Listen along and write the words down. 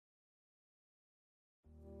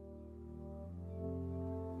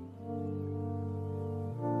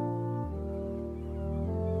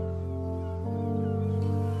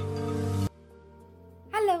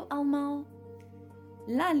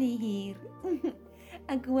Sally hier.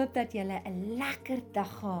 Ek hoop dat julle 'n lekker dag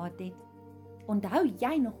gehad het. Onthou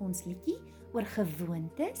jy nog ons liedjie oor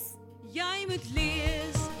gewoontes? Jy moet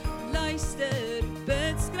lees, luister,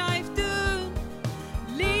 bid, skryf, doen.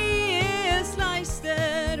 Lees,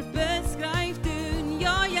 luister, bid, skryf, doen.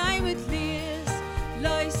 Ja, jy moet lees,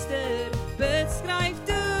 luister, bid, skryf,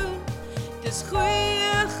 doen. Dis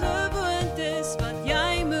goeie gewoontes wat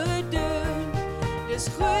jy moet doen. Dis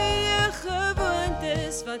goeie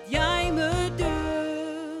gewoontes wat jy moet doen.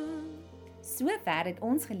 Sover het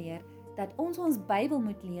ons geleer dat ons Bybel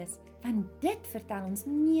moet lees, want dit vertel ons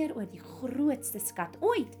meer oor die grootste skat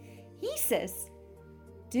ooit, Jesus.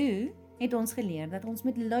 Toe het ons geleer dat ons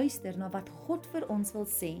moet luister na wat God vir ons wil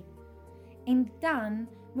sê. En dan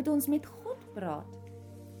moet ons met God praat.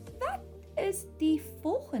 Wat is die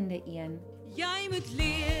volgende een? Jy moet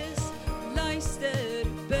lees, luister,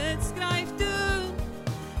 bid, skryf, doen.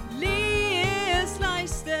 Lees,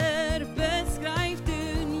 luister, bid, skryf,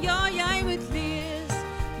 doen. Ja, jy moet lees,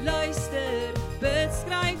 luister, bid,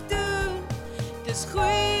 skryf, doen. Dis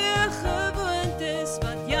goeie gewoontes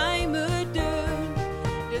wat jy moet doen.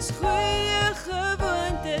 Dis goeie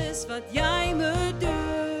gewoontes wat jy moet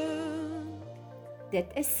doen.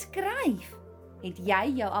 Dit is skryf. Het jy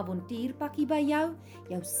jou avontuurpakkie by jou,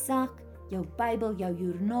 jou sak, jou Bybel, jou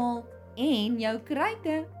joernaal en jou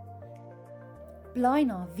kruike? Blaai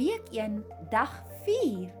na week 1, dag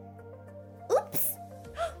 4. Oeps,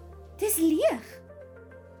 dis leeg.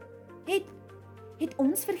 Het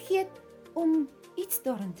ons vergeet om iets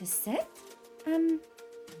daarin te sit?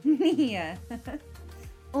 Nee,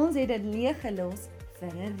 ons het dit leeggelos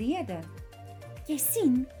vir 'n rede. Jy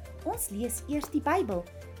sien, ons lees eers die Bybel,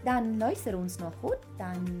 dan luister ons na God,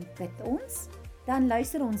 dan bid ons, dan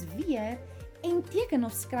luister ons weer en teken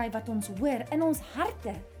of skryf wat ons hoor in ons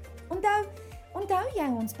harte. Onthou jy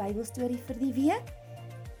ons Bybelstorie vir die week?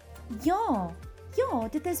 Ja,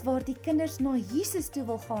 dit is waar die kinders na Jesus toe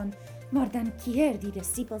wil gaan, maar dan keer die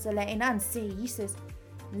disippels hulle en dan sê Jesus,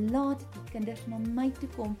 laat die kinders na my toe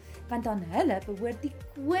kom, want aan hulle behoort die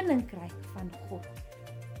koninkryk van God.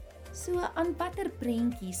 So aan watter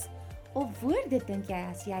prentjies of woorde dink jy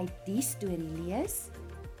as jy die storie lees?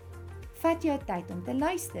 Vat jou tyd om te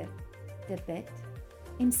luister, te bid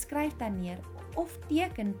en skryf dan neer of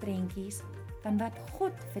teken prentjies van wat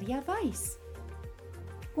God vir jou wys.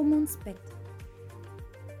 Kom ons bid.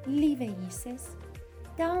 Liewe Jesus,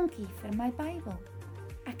 dankie vir my Bybel.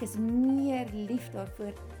 Ek is meer lief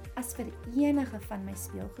daarvoor as vir enige van my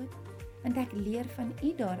speelgoed, want ek leer van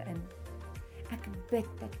U daarin. Ek bid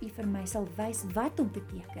dat U vir my sal wys wat om te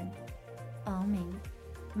teken. Amen.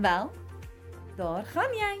 Wel, daar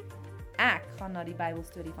gaan jy. Ek gaan na die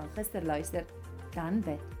Bybelstorie van gister luister, dan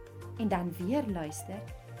bid, en dan weer luister,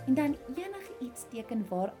 en dan enige iets teken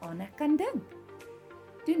waaraan ek kan dink.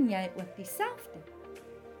 Doen jy ook dieselfde?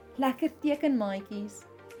 Lekker teken, maatjies.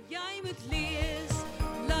 Jy moet lees,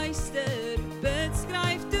 luister, bid,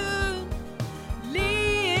 skryf, doen.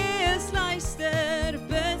 Lees, luister,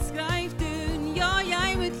 bid, skryf, doen. Ja,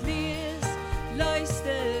 jy moet lees,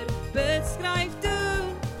 luister, bid, skryf,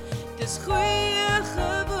 doen. Dis goeie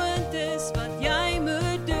gewoontes wat jy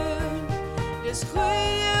moet doen. Dis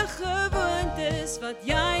goeie gewoontes wat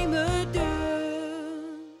jy moet doen.